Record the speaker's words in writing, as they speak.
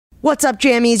What's up,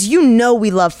 jammies? You know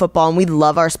we love football and we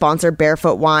love our sponsor,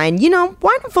 Barefoot Wine. You know,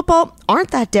 wine and football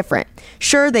aren't that different.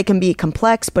 Sure, they can be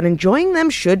complex, but enjoying them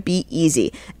should be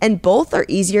easy. And both are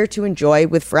easier to enjoy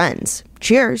with friends.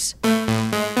 Cheers.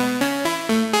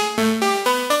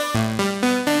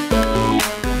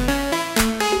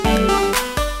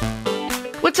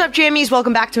 What's up, jammies?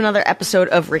 Welcome back to another episode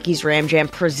of Ricky's Ram Jam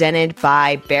presented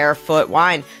by Barefoot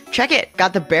Wine. Check it.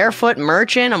 Got the Barefoot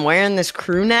merch in. I'm wearing this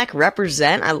crew neck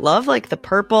represent. I love like the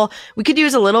purple. We could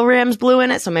use a little Rams blue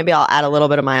in it, so maybe I'll add a little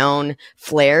bit of my own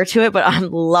flair to it, but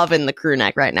I'm loving the crew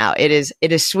neck right now. It is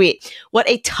sweet. What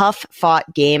a tough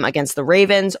fought game against the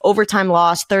Ravens. Overtime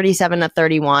loss,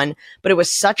 37-31, but it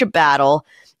was such a battle.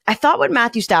 I thought what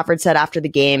Matthew Stafford said after the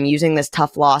game, using this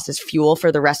tough loss as fuel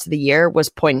for the rest of the year, was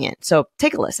poignant. So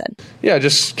take a listen. Yeah,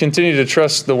 just continue to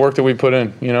trust the work that we put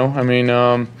in, you know? I mean,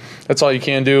 that's all you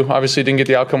can do. Obviously, didn't get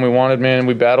the outcome we wanted, man.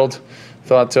 We battled.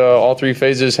 Thought all three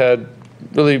phases had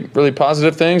really, really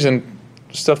positive things and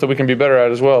stuff that we can be better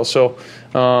at as well. So,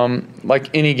 like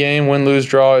any game, win, lose,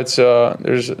 draw, it's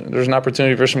there's an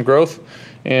opportunity for some growth.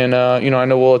 And, I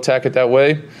know we'll attack it that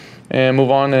way and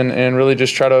move on and really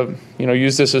just try to,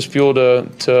 use this as fuel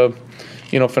to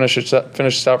finish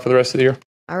this out for the rest of the year.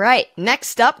 All right.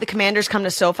 Next up, the Commanders come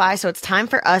to SoFi, so it's time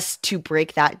for us to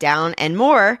break that down and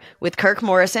more with Kirk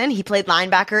Morrison. He played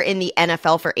linebacker in the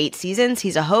NFL for 8 seasons.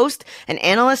 He's a host and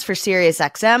analyst for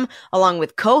SiriusXM, along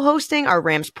with co-hosting our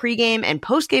Rams pregame and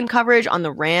postgame coverage on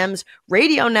the Rams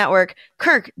radio network.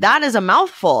 Kirk, that is a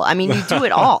mouthful. I mean, you do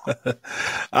it all.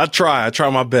 I try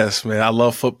my best, man. I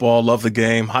love football, love the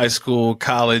game, high school,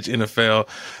 college, NFL.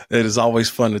 It is always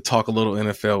fun to talk a little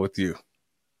NFL with you.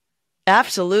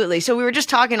 Absolutely. So we were just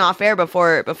talking off air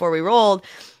before we rolled.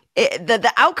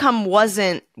 The outcome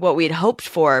wasn't what we'd hoped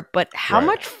for, but how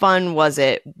much fun was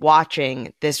it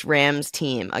watching this Rams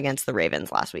team against the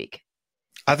Ravens last week?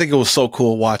 I think it was so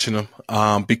cool watching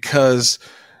them because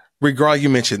regardless, you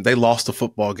mentioned they lost the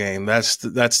football game. That's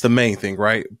the main thing,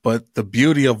 right? But the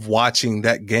beauty of watching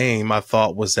that game, I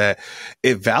thought, was that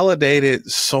it validated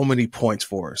so many points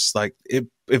for us. Like it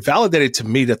validated to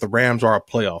me that the Rams are a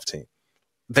playoff team.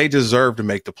 They deserve to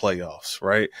make the playoffs,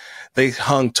 right? They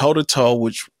hung toe-to-toe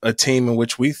with a team in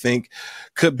which we think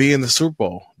could be in the Super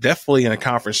Bowl, definitely in a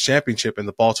conference championship in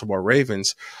the Baltimore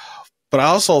Ravens. But I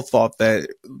also thought that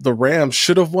the Rams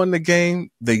should have won the game.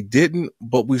 They didn't,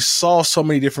 but we saw so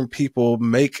many different people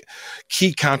make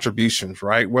key contributions,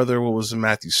 right? Whether it was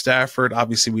Matthew Stafford,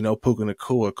 obviously we know Puka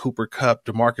Nacua, Cooper Kupp,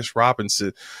 Demarcus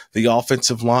Robinson, the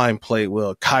offensive line played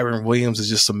well. Kyren Williams is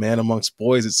just a man amongst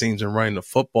boys, it seems, in running the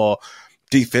football.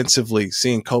 Defensively,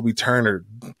 seeing Kobe Turner,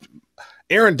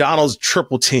 Aaron Donald's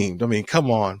triple teamed. I mean, come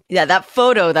on. Yeah, that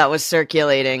photo that was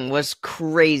circulating was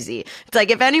crazy. It's like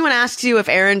if anyone asks you if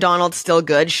Aaron Donald's still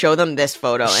good, show them this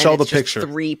photo. Show the just picture.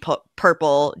 3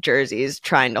 purple jerseys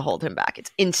trying to hold him back.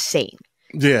 It's insane.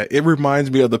 Yeah, it reminds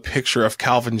me of the picture of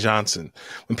Calvin Johnson.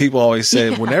 When people always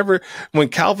say, when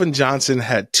Calvin Johnson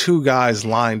had 2 guys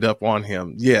lined up on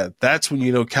him, yeah, that's when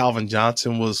you know Calvin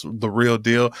Johnson was the real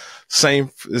deal.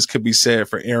 Same as could be said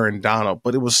for Aaron Donald.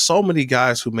 But it was so many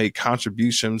guys who made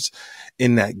contributions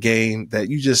in that game that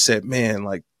you just said, man,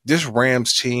 like this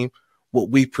Rams team, what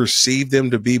we perceived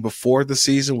them to be before the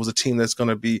season was a team that's going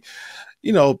to be,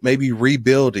 maybe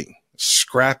rebuilding,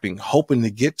 scrapping, hoping to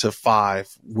get to 5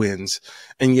 wins.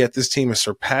 And yet this team has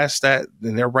surpassed that.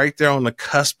 And they're right there on the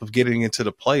cusp of getting into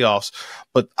the playoffs.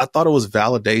 But I thought it was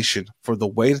validation for the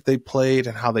way that they played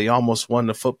and how they almost won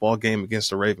the football game against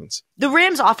the Ravens. The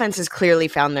Rams offense has clearly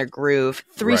found their groove.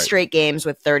 3 straight games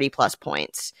with 30 plus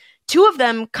points. 2 of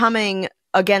them coming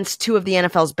against 2 of the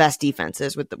NFL's best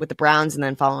defenses with the Browns and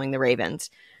then following the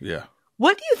Ravens. Yeah.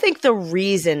 What do you think the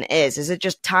reason is? Is it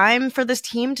just time for this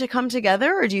team to come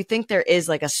together, or do you think there is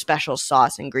like a special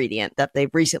sauce ingredient that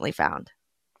they've recently found?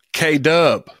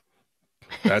 K-Dub.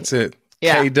 That's it.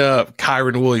 Yeah. K-Dub,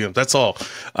 Kyren Williams. That's all.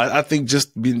 I think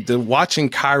just watching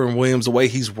Kyren Williams, the way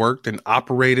he's worked and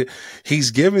operated, he's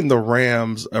given the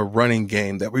Rams a running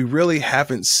game that we really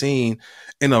haven't seen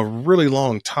in a really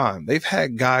long time. They've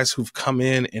had guys who've come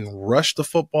in and rushed the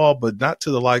football, but not to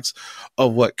the likes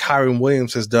of what Kyren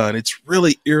Williams has done. It's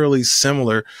really eerily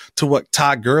similar to what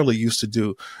Todd Gurley used to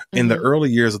do in the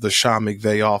early years of the Sean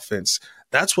McVay offense.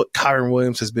 That's what Kyren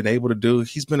Williams has been able to do.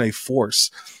 He's been a force,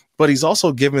 but he's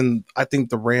also given, I think,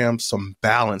 the Rams some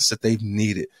balance that they've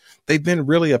needed. They've been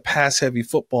really a pass-heavy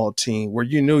football team where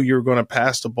you knew you were going to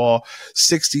pass the ball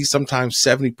 60, sometimes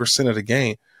 70% of the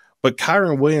game. But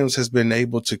Kyren Williams has been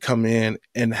able to come in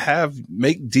and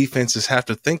make defenses have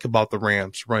to think about the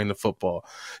Rams running the football.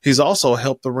 He's also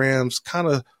helped the Rams kind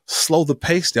of slow the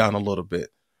pace down a little bit,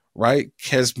 right,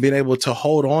 has been able to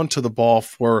hold on to the ball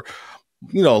for,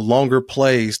 longer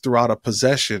plays throughout a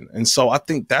possession. And so I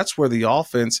think that's where the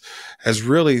offense has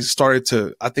really started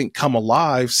to, I think, come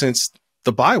alive since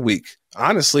the bye week.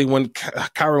 Honestly, when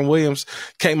Kyron Williams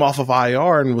came off of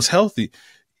IR and was healthy,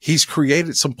 he's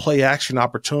created some play action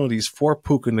opportunities for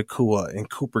Puka Nacua and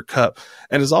Cooper Kupp,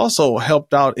 and has also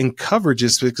helped out in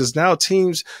coverages because now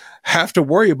teams have to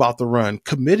worry about the run,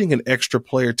 committing an extra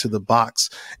player to the box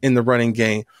in the running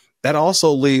game. That also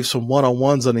leaves some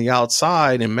one-on-ones on the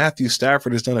outside, and Matthew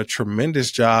Stafford has done a tremendous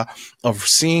job of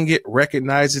seeing it,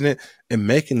 recognizing it, and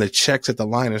making the checks at the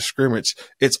line of scrimmage.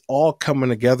 It's all coming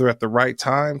together at the right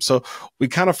time. So we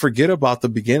kind of forget about the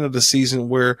beginning of the season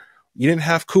where you didn't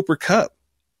have Cooper Kupp,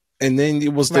 and then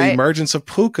it was the emergence of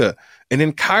Puka, and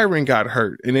then Kyron got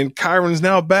hurt, and then Kyron's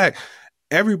now back.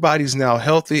 Everybody's now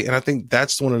healthy, and I think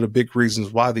that's one of the big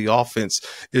reasons why the offense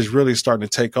is really starting to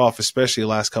take off, especially the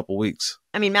last couple of weeks.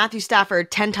 I mean, Matthew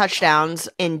Stafford, 10 touchdowns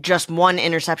in just 1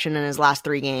 interception in his last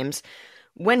 3 games.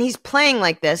 When he's playing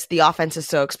like this, the offense is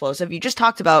so explosive. You just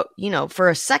talked about, for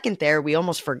a second there, we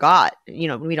almost forgot.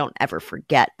 We don't ever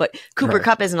forget, but Cooper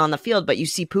Kupp isn't on the field, but you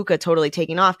see Puka totally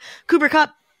taking off. Cooper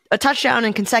Kupp, a touchdown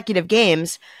in consecutive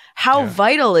games. How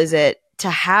vital is it to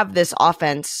have this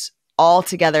offense all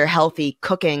together healthy,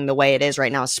 cooking the way it is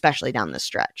right now, especially down the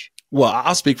stretch? Well,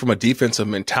 I'll speak from a defensive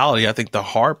mentality. I think the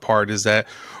hard part is that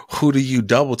who do you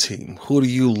double team? Who do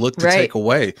you look to take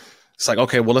away? It's like,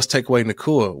 okay, well, let's take away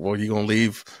Nacua. Well, you're going to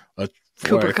leave a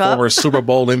former Super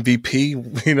Bowl MVP,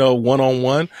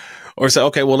 one-on-one? Or say,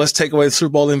 okay, well, let's take away the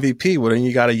Super Bowl MVP. Well, then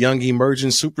you got a young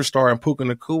emerging superstar in Puka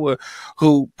Nacua,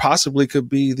 who possibly could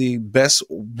be the best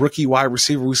rookie wide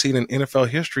receiver we've seen in NFL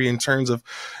history in terms of,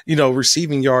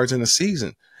 receiving yards in a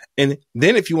season. And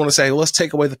then if you want to say, well, let's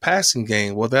take away the passing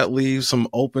game, well, that leaves some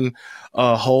open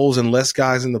holes and less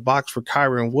guys in the box for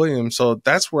Kyron Williams. So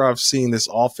that's where I've seen this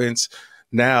offense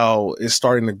now is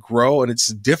starting to grow, and it's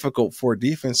difficult for a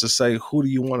defense to say, who do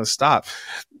you want to stop?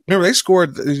 Remember, they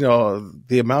scored,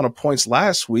 the amount of points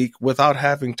last week without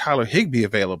having Tyler Higbee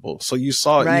available. So you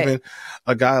saw even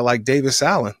a guy like Davis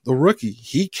Allen, the rookie,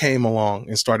 he came along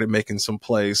and started making some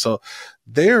plays. So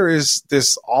there is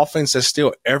this offense that's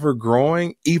still ever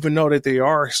growing, even though that they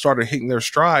are started hitting their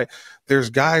stride. There's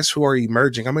guys who are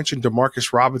emerging. I mentioned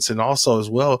Demarcus Robinson also as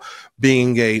well,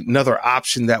 being another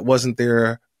option that wasn't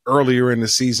there earlier in the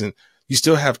season. You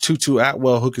still have Tutu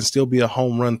Atwell, who can still be a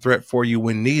home run threat for you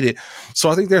when needed. So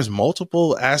I think there's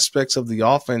multiple aspects of the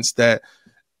offense that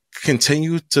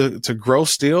continue to grow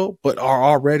still, but are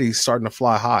already starting to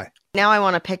fly high. Now I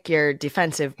want to pick your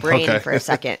defensive brain for a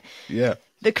second. Yeah.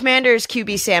 The Commanders'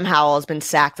 QB Sam Howell has been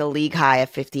sacked a league high of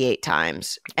 58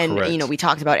 times. And, we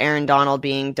talked about Aaron Donald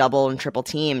being double and triple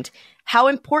teamed. How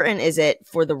important is it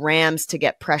for the Rams to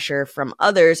get pressure from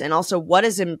others? And also, what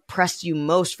has impressed you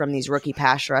most from these rookie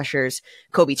pass rushers,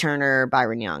 Kobe Turner,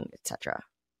 Byron Young, etc.?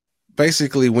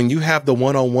 Basically, when you have the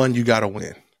one-on-one, you got to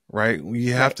win, right?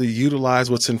 You have to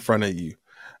utilize what's in front of you.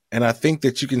 And I think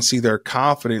that you can see their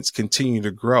confidence continue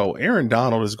to grow. Aaron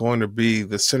Donald is going to be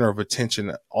the center of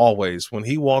attention always. When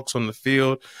he walks on the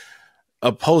field,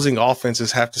 opposing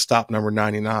offenses have to stop number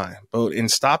 99. But in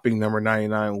stopping number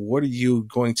 99, what are you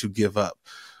going to give up?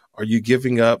 Are you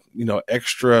giving up,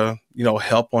 extra,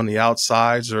 help on the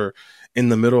outsides or in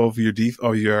the middle of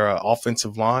your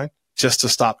offensive line just to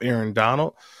stop Aaron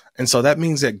Donald? And so that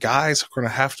means that guys are going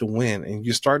to have to win. And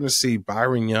you're starting to see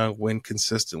Byron Young win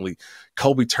consistently.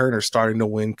 Kobe Turner starting to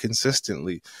win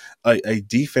consistently. A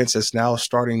defense that's now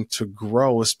starting to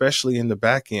grow, especially in the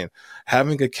back end.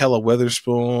 Having Akella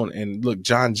Witherspoon and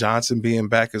John Johnson being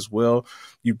back as well.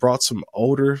 You brought some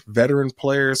older veteran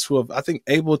players who have, I think,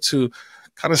 able to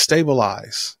kind of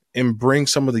stabilize and bring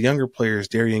some of the younger players,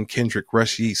 Darian Kendrick,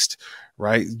 Rush East,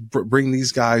 right? Bring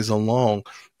these guys along.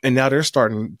 And now they're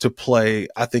starting to play,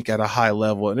 I think, at a high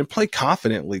level and play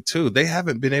confidently too. They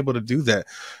haven't been able to do that.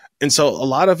 And so a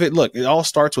lot of it, it all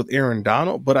starts with Aaron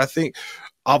Donald, but I think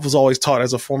I was always taught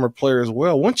as a former player as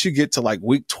well, once you get to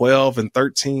week 12 and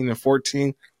 13 and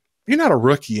 14, you're not a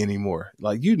rookie anymore.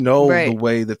 The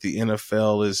way that the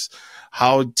NFL is,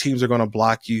 how teams are going to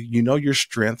block you. You know your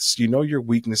strengths, you know your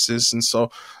weaknesses. And so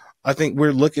I think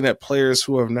we're looking at players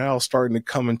who are now starting to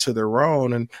come into their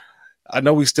own. And I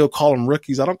know we still call them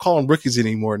rookies. I don't call them rookies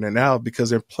anymore now because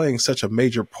they're playing such a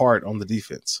major part on the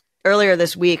defense. earlier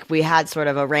this week, we had sort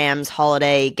of a Rams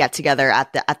holiday get together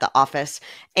at the office,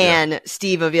 and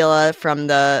Steve Avila from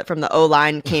the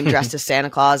O-line came dressed as Santa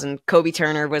Claus, and Kobe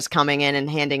Turner was coming in and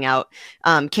handing out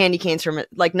candy canes from,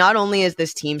 like, not only is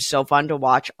this team so fun to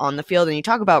watch on the field, and you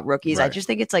talk about rookies, I just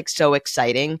think it's like so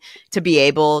exciting to be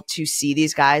able to see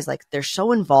these guys, like, they're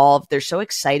so involved, they're so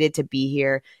excited to be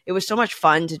here. It was so much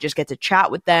fun to just get to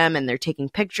chat with them, and they're taking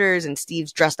pictures, and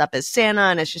Steve's dressed up as Santa,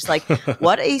 and it's just like,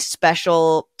 what a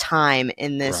special time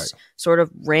in this sort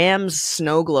of Rams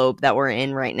snow globe that we're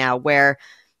in right now, where,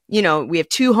 you know, we have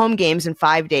 2 home games in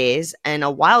 5 days and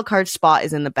a wild card spot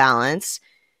is in the balance.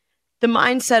 The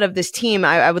mindset of this team,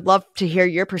 I would love to hear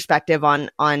your perspective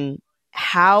on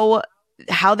how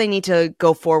they need to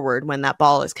go forward when that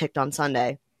ball is kicked on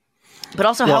Sunday, but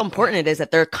also how important it is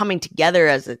that they're coming together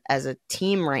as a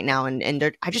team right now,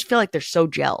 and I just feel like they're so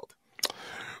gelled.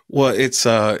 Well, it's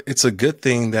a good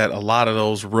thing that a lot of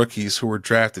those rookies who were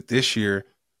drafted this year,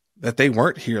 that they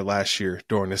weren't here last year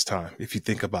during this time, if you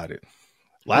think about it.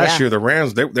 Last year, the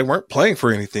Rams, they weren't playing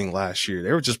for anything last year.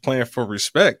 They were just playing for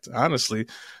respect, honestly. A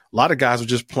lot of guys were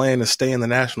just playing to stay in the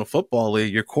National Football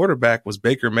League. Your quarterback was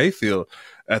Baker Mayfield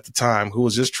at the time, who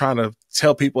was just trying to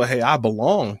tell people, hey, I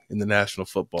belong in the National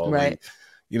Football League,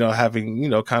 you know, having, you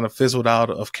know, kind of fizzled out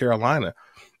of Carolina.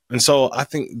 And so I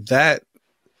think that,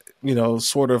 you know,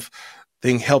 sort of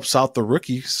thing helps out the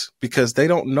rookies because they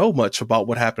don't know much about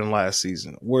what happened last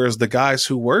season. Whereas the guys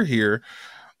who were here,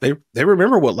 they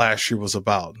remember what last year was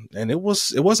about. And it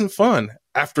wasn't fun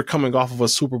after coming off of a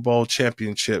Super Bowl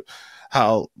championship,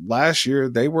 how last year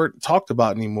they weren't talked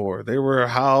about anymore. They were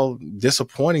how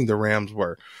disappointing the Rams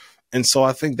were. And so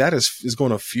I think that is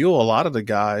going to fuel a lot of the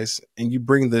guys, and you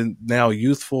bring the now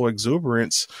youthful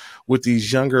exuberance with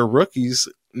these younger rookies.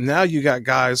 Now you got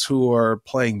guys who are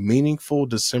playing meaningful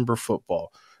December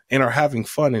football and are having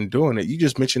fun in doing it. You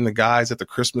just mentioned the guys at the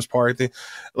Christmas party thing.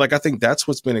 Like, I think that's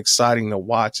what's been exciting to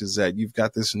watch, is that you've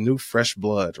got this new fresh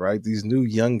blood, right? These new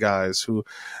young guys who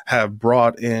have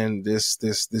brought in this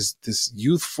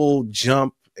youthful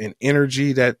jump and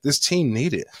energy that this team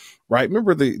needed, right?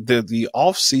 Remember the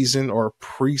off season or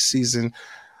preseason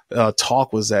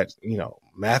talk was that, you know,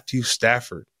 Matthew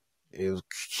Stafford,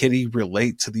 can he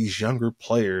relate to these younger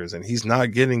players, and he's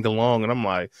not getting along? And I'm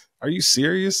like, are you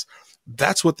serious?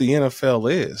 That's what the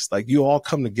NFL is. Like, you all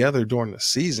come together during the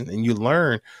season and you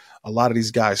learn a lot of these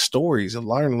guys' stories and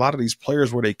learn a lot of these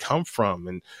players where they come from,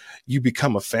 and you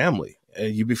become a family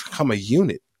and you become a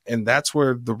unit. And that's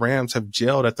where the Rams have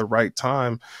gelled at the right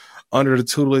time under the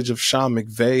tutelage of Sean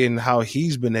McVay, and how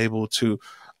he's been able to,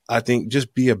 I think,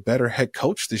 just be a better head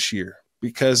coach this year,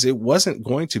 because it wasn't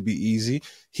going to be easy.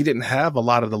 He didn't have a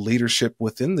lot of the leadership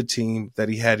within the team that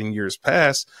he had in years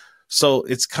past. So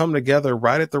it's come together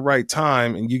right at the right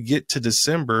time. And you get to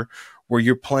December where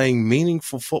you're playing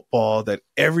meaningful football, that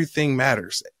everything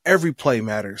matters. Every play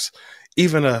matters.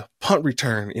 Even a punt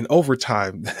return in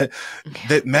overtime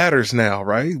that matters now,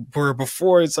 right? Where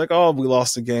before it's like, oh, we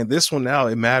lost the game. This one now,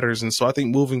 it matters. And so I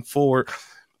think moving forward,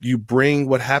 you bring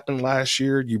what happened last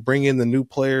year, you bring in the new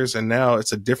players, and now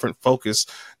it's a different focus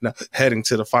now heading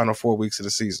to the final 4 weeks of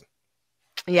the season.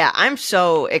 Yeah, I'm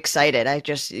so excited.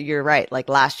 You're right. Like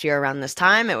last year around this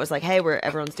time, it was like, hey,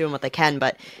 everyone's doing what they can.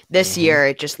 But this year,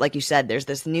 it just, like you said, there's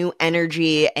this new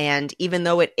energy. And even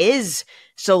though it is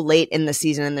so late in the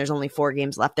season and there's only 4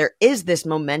 games left, there is this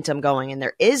momentum going, and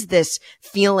there is this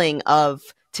feeling of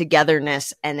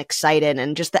togetherness and excited,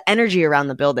 and just the energy around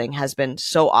the building has been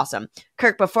so awesome.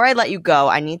 Kirk, before I let you go,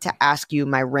 I need to ask you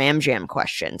my Ram Jam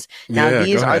questions. Now,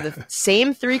 these are the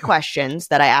same 3 questions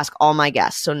that I ask all my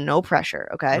guests, so no pressure,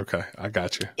 okay? Okay, I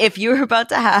got you. If you were about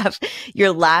to have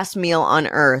your last meal on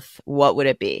Earth, what would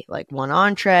it be? Like one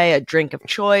entree, a drink of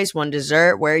choice, one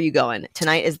dessert? Where are you going?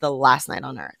 Tonight is the last night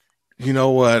on Earth. You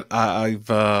know what?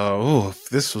 If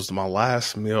this was my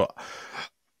last meal,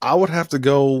 I would have to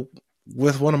go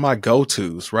with one of my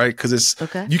go-tos, right? Because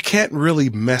you can't really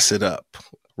mess it up,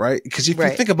 right? Because if you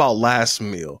think about last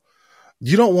meal,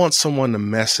 you don't want someone to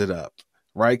mess it up,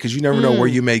 right? Because you never know where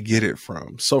you may get it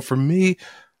from. So for me,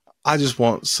 I just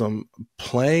want some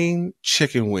plain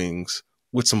chicken wings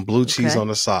with some blue cheese on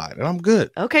the side, and I'm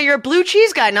good. Okay, you're a blue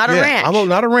cheese guy, not a ranch. I'm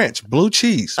not a ranch. Blue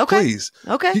cheese, please.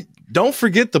 Okay. Don't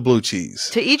forget the blue cheese.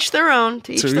 To each their own.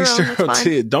 To each their own. That's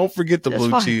fine. Don't forget the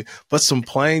blue cheese, but some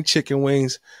plain chicken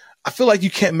wings. I feel like you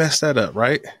can't mess that up,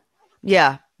 right?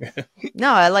 Yeah.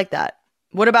 No, I like that.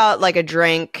 What about like a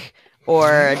drink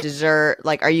or a dessert?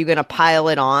 Like, are you going to pile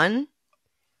it on?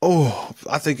 Oh,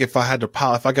 I think if I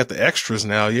got the extras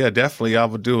now, yeah, definitely I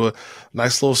would do a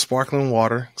nice little sparkling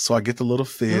water so I get the little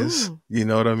fizz. Ooh. You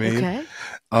know what I mean?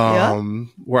 Okay.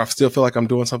 Where I still feel like I'm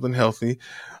doing something healthy.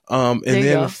 And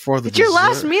then for the it's your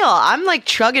last meal. I'm like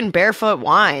chugging barefoot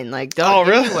wine. Like, don't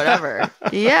give me whatever.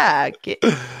 Yeah.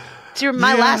 It's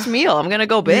my last meal. I'm going to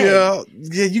go big. Yeah,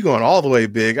 you're going all the way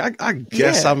big. I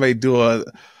guess I may do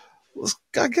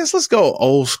let's go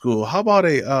old school. How about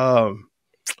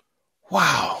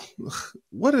wow.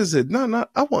 What is it?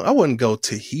 I wouldn't go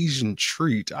Tahitian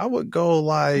treat. I would go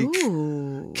like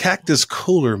cactus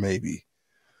cooler maybe.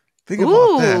 Think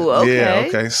about that. Okay. Yeah,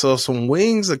 okay. So some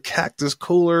wings, a cactus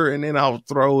cooler, and then I'll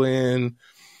throw in,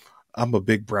 I'm a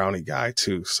big brownie guy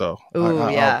too. So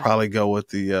I'll probably go with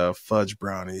the fudge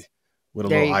brownie with a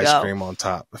little ice cream on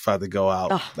top if I had to go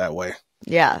out that way.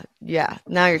 Yeah.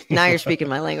 Now you're speaking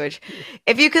my language.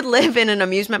 If you could live in an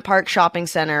amusement park, shopping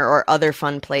center, or other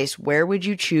fun place, where would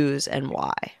you choose and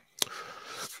why?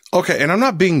 Okay, and I'm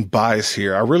not being biased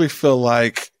here. I really feel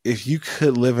like if you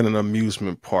could live in an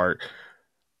amusement park,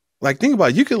 like think about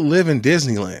it, you could live in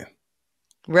Disneyland.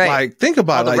 Right. Like think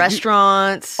about all the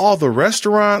restaurants. All the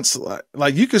restaurants.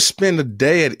 Like you could spend a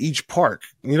day at each park.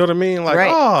 You know what I mean?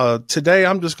 Like, today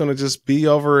I'm just going to be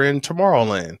over in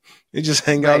Tomorrowland. You just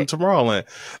hang out in Tomorrowland.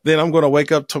 Then I'm going to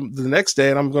wake up to the next day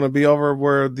and I'm going to be over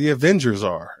where the Avengers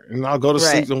are. And I'll go to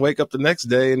sleep and wake up the next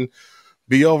day and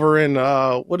be over in,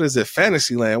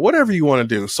 Fantasyland, whatever you want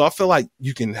to do. So I feel like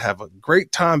you can have a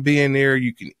great time being there.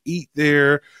 You can eat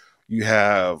there. You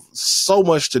have so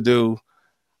much to do.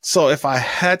 So if I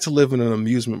had to live in an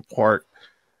amusement park,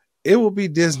 it would be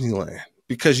Disneyland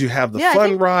because you have the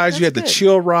fun rides, you have the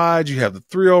chill rides, you have the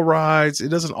thrill rides. It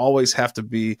doesn't always have to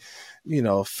be,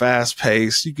 fast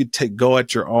paced. You could go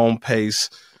at your own pace.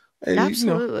 And,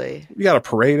 absolutely. You got a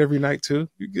parade every night too.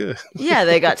 You're good. Yeah,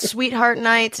 they got sweetheart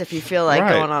nights if you feel like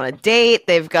going on a date.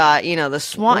 They've got, the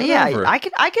swan. Whatever. Yeah,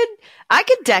 I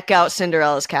could deck out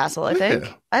Cinderella's castle, I think.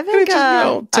 I think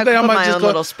today I put my own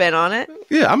little spin on it.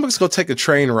 Yeah, I'm just going to take a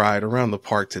train ride around the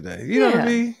park today. You know what I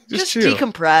mean? Just chill.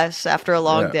 Decompress after a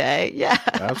long day. Yeah,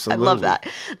 absolutely. I love that.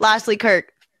 Lastly,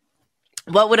 Kirk,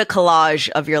 what would a collage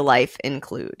of your life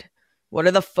include? What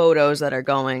are the photos that are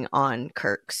going on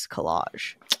Kirk's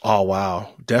collage? Oh,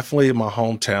 wow. Definitely in my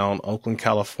hometown, Oakland,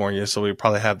 California. So we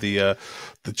probably have the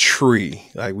tree.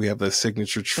 Like we have the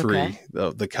signature tree,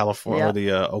 the California,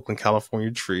 the Oakland,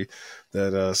 California tree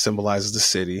that symbolizes the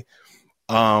city.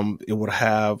 It would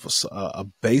have a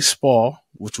baseball,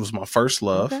 which was my first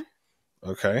love.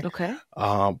 Okay.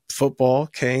 Football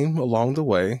came along the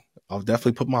way. I'll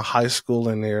definitely put my high school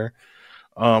in there.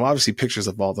 Obviously pictures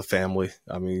of all the family.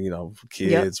 I mean,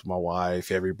 kids, my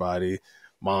wife, everybody,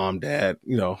 mom, dad,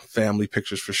 family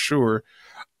pictures for sure.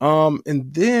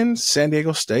 And then San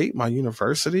Diego State, my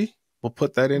university, we'll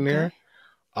put that in there.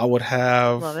 I would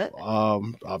have,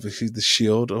 obviously the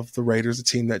shield of the Raiders, the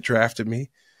team that drafted me.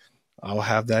 I'll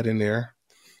have that in there.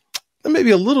 And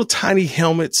maybe a little tiny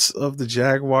helmets of the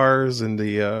Jaguars and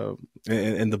the,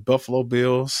 and the Buffalo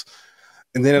Bills.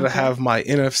 And then it'll have my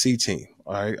NFC team.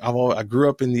 All right. I grew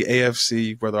up in the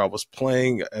AFC, whether I was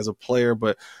playing as a player,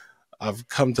 but I've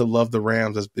come to love the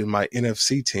Rams as been my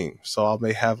NFC team. So I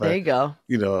may have a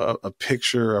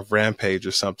picture of Rampage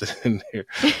or something in there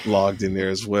logged in there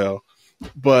as well.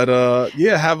 But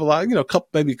have a lot,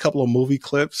 maybe a couple of movie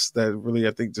clips that really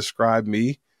I think describe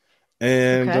me.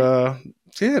 And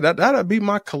that'd be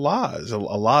my collage. A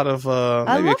lot of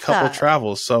maybe a couple of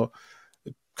travels. So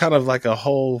kind of like a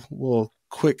whole little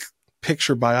quick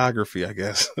picture biography, I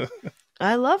guess.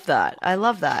 I love that.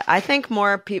 I think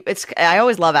more people, I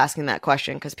always love asking that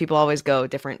question because people always go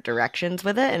different directions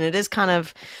with it. And it is kind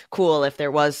of cool if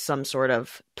there was some sort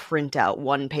of printout,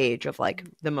 one page of like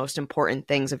the most important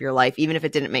things of your life, even if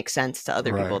it didn't make sense to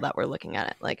other people that were looking at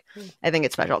it. Like, I think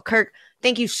it's special. Kirk,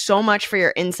 thank you so much for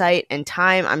your insight and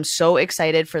time. I'm so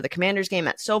excited for the Commanders game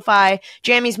at SoFi.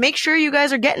 Jammies, make sure you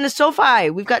guys are getting to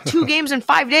SoFi. We've got 2 games in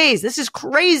 5 days. This is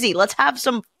crazy. Let's have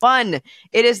some fun.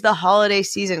 It is the holiday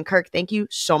season. Kirk, thank you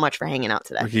so much for hanging out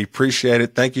today. Ricky, appreciate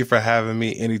it. Thank you for having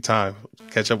me anytime.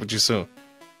 Catch up with you soon.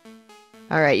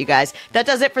 All right, you guys. That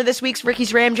does it for this week's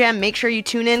Ricky's Ram Jam. Make sure you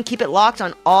tune in. Keep it locked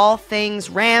on all things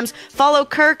Rams. Follow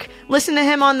Kirk. Listen to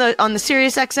him on the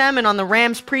Sirius XM and on the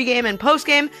Rams pregame and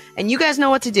postgame. And you guys know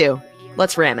what to do.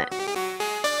 Let's ram it.